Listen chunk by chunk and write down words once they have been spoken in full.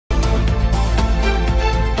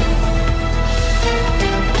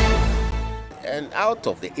out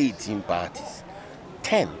of the 18 parties,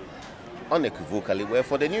 10 unequivocally were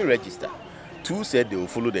for the new register. 2 said they will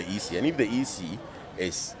follow the EC, and if the EC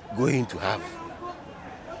is going to have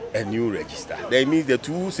a new register, that means the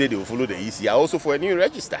 2 say they will follow the EC are also for a new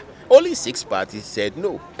register. Only 6 parties said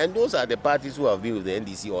no, and those are the parties who have been with the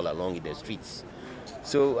NDC all along in the streets.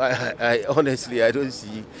 So I honestly, I don't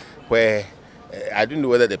see where, I don't know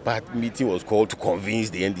whether the meeting was called to convince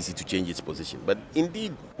the NDC to change its position. But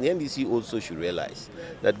indeed, the NDC also should realize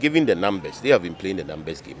that given the numbers, they have been playing the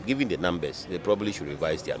numbers game. Given the numbers, they probably should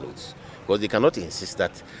revise their notes. Because they cannot insist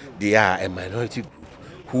that they are a minority group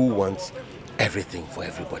who wants everything for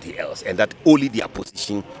everybody else and that only their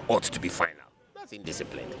position ought to be final. That's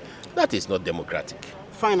indisciplined. That is not democratic.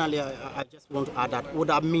 Finally, I just want to add that would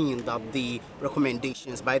that mean that the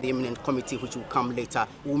recommendations by the eminent committee, which will come later,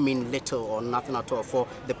 will mean little or nothing at all for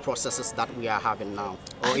the processes that we are having now,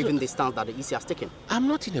 or even the stance that the EC has taken? I'm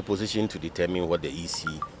not in a position to determine what the EC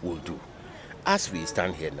will do. As we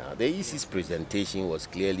stand here now, the EC's presentation was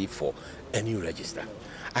clearly for a new register.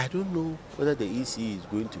 I don't know whether the EC is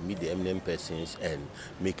going to meet the eminent persons and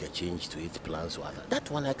make a change to its plans or other. That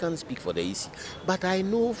one I can't speak for the EC. But I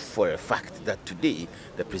know for a fact that today,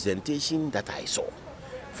 the presentation that I saw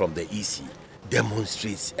from the EC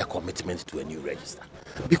demonstrates a commitment to a new register.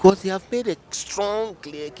 Because they have made a strong,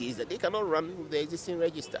 clear case that they cannot run the existing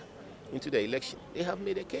register into the election. They have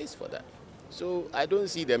made a case for that. So I don't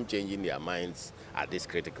see them changing their minds at this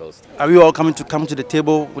critical stage. Are we all coming to come to the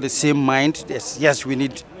table with the same mind? Yes, we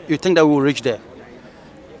need. You think that we will reach there?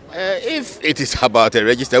 If it is about a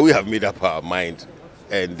register, we have made up our mind.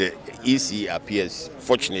 And the EC appears,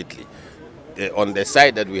 fortunately, on the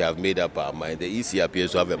side that we have made up our mind, the EC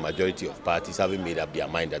appears to have a majority of parties having made up their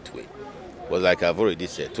mind that way. But like I've already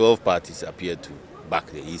said, 12 parties appear to back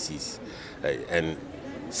the ECs. And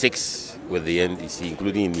 6 with the NDC,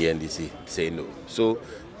 including the NDC, say no. So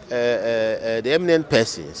the eminent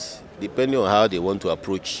persons, depending on how they want to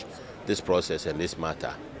approach this process and this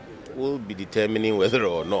matter, will be determining whether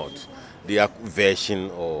or not their version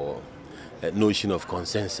or notion of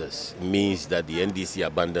consensus means that the NDC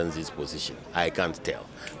abandons its position. I can't tell.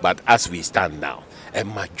 But as we stand now, a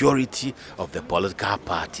majority of the political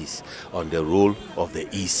parties on the role of the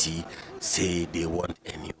EC say they want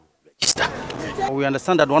a new register. We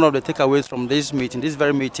understand that one of the takeaways from this meeting, this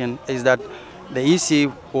very meeting, is that the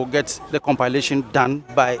EC will get the compilation done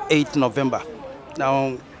by 8th November.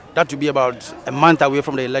 Now, that will be about a month away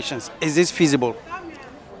from the elections. Is this feasible?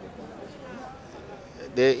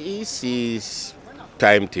 The EC's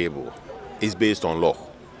timetable is based on law.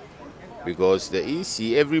 Because the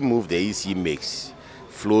EC, every move the EC makes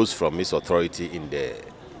flows from its authority in the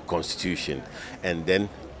Constitution, and then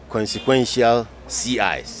consequential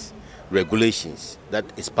CIs, regulations that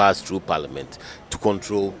is passed through Parliament to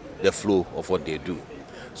control the flow of what they do.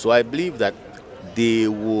 So I believe that they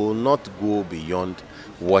will not go beyond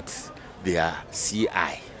what their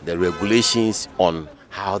CI, the regulations on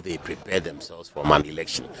how they prepare themselves for an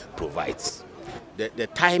election, provides. The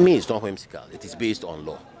timing is not whimsical, it is based on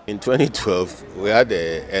law. In 2012, we had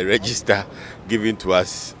a register given to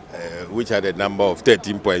us which had a number of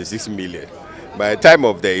 13.6 million. By the time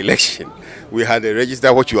of the election, we had a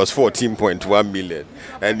register which was 14.1 million.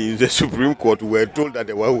 And in the Supreme Court, we were told that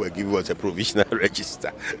the one we were given was a provisional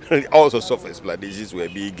register. All sorts of explanations were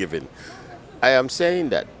being given. I am saying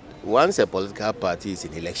that once a political party is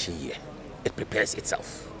in election year, it prepares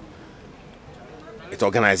itself. It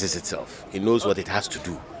organizes itself. It knows what it has to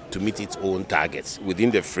do to meet its own targets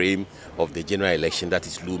within the frame of the general election that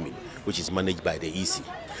is looming, which is managed by the EC.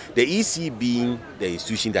 The EC, being the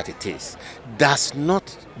institution that it is, does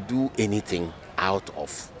not do anything out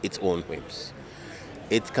of its own whims.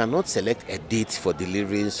 It cannot select a date for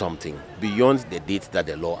delivering something beyond the date that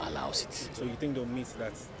the law allows it. So you think they'll meet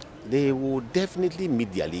that? They will definitely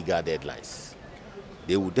meet their legal deadlines.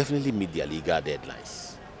 They will definitely meet their legal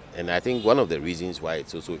deadlines. And I think one of the reasons why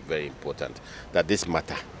it's also very important that this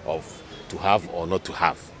matter of to have or not to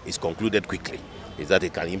have is concluded quickly is that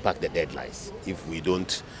it can impact the deadlines if we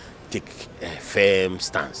don't take a firm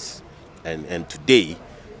stance. And today,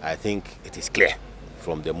 I think it is clear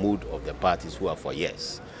from the mood of the parties who are for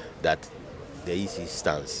yes that the EC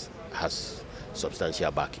stance has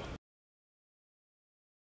substantial backing.